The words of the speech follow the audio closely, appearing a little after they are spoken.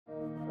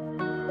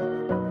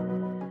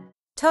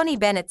Tony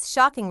Bennett's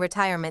shocking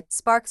retirement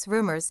sparks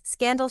rumors,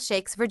 scandal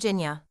shakes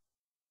Virginia.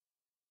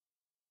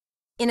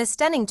 In a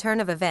stunning turn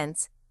of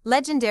events,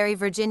 legendary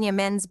Virginia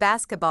men's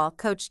basketball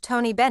coach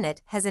Tony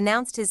Bennett has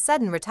announced his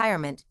sudden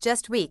retirement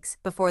just weeks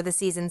before the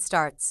season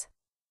starts.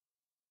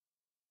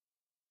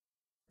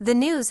 The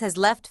news has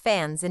left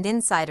fans and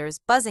insiders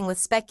buzzing with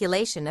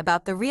speculation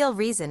about the real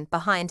reason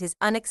behind his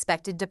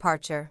unexpected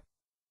departure.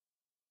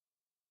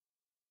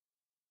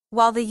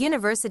 While the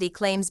university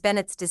claims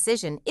Bennett's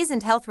decision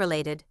isn't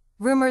health-related,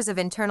 rumors of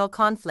internal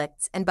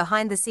conflicts and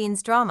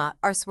behind-the-scenes drama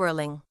are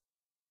swirling.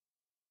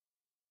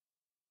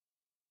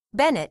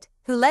 Bennett,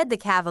 who led the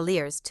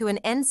Cavaliers to an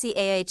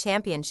NCAA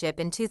championship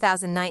in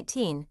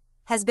 2019,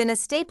 has been a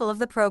staple of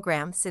the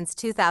program since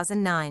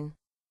 2009.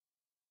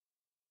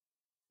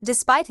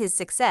 Despite his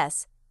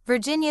success,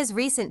 Virginia's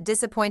recent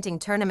disappointing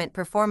tournament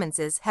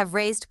performances have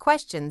raised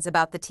questions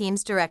about the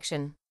team's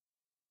direction,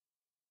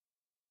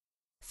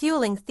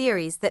 fueling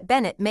theories that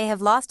Bennett may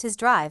have lost his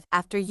drive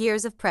after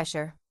years of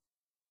pressure.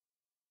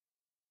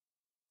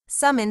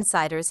 Some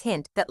insiders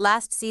hint that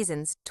last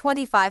season's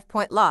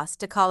 25-point loss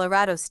to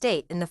Colorado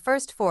State in the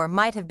first four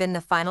might have been the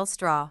final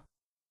straw.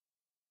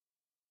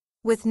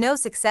 With no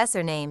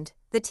successor named,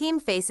 the team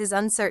faces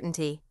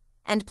uncertainty,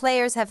 and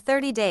players have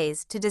 30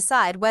 days to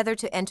decide whether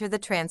to enter the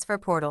transfer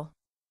portal.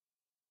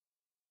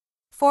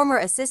 Former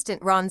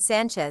assistant Ron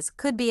Sanchez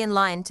could be in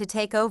line to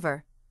take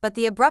over, but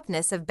the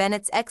abruptness of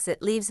Bennett's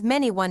exit leaves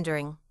many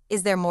wondering,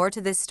 is there more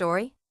to this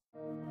story?